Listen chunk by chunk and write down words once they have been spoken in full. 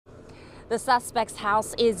The suspect's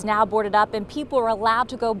house is now boarded up and people are allowed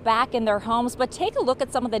to go back in their homes. But take a look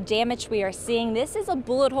at some of the damage we are seeing. This is a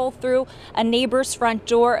bullet hole through a neighbor's front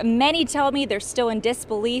door. Many tell me they're still in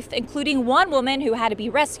disbelief, including one woman who had to be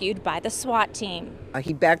rescued by the SWAT team.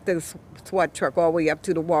 He backed the SWAT truck all the way up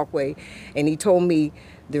to the walkway, and he told me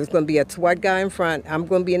there's going to be a SWAT guy in front, I'm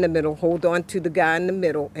going to be in the middle, hold on to the guy in the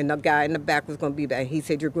middle, and the guy in the back was going to be back. He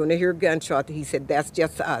said, you're going to hear gunshots. He said, that's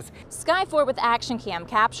just us. Sky 4 with Action Cam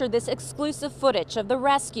captured this exclusive footage of the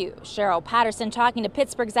rescue. Cheryl Patterson talking to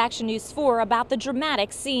Pittsburgh's Action News 4 about the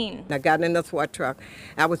dramatic scene. I got in the SWAT truck.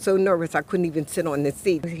 I was so nervous I couldn't even sit on the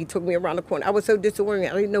seat. He took me around the corner. I was so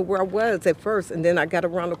disoriented. I didn't know where I was at first, and then I got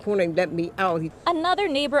around the corner and let me out. Another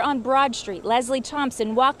neighbor on Broad Street, Leslie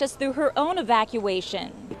Thompson, walked us through her own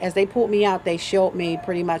evacuation. As they pulled me out, they shielded me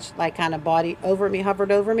pretty much, like kind of body over me,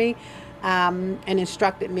 hovered over me, and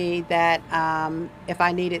instructed me that if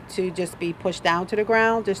I needed to just be pushed down to the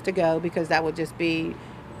ground, just to go, because that would just be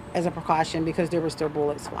as a precaution because there were still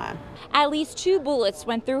bullets flying. At least 2 bullets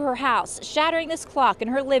went through her house, shattering this clock in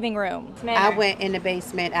her living room. I went in the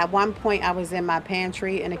basement. At one point, I was in my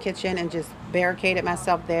pantry in the kitchen and just barricaded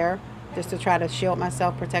myself there just to try to shield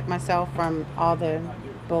myself, protect myself from all the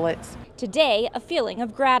bullets. Today, a feeling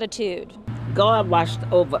of gratitude. God watched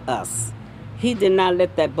over us. He did not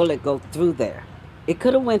let that bullet go through there. It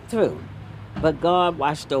could have went through, but God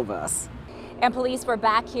watched over us. And police were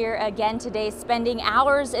back here again today, spending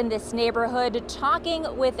hours in this neighborhood, talking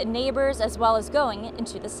with neighbors as well as going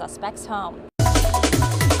into the suspect's home.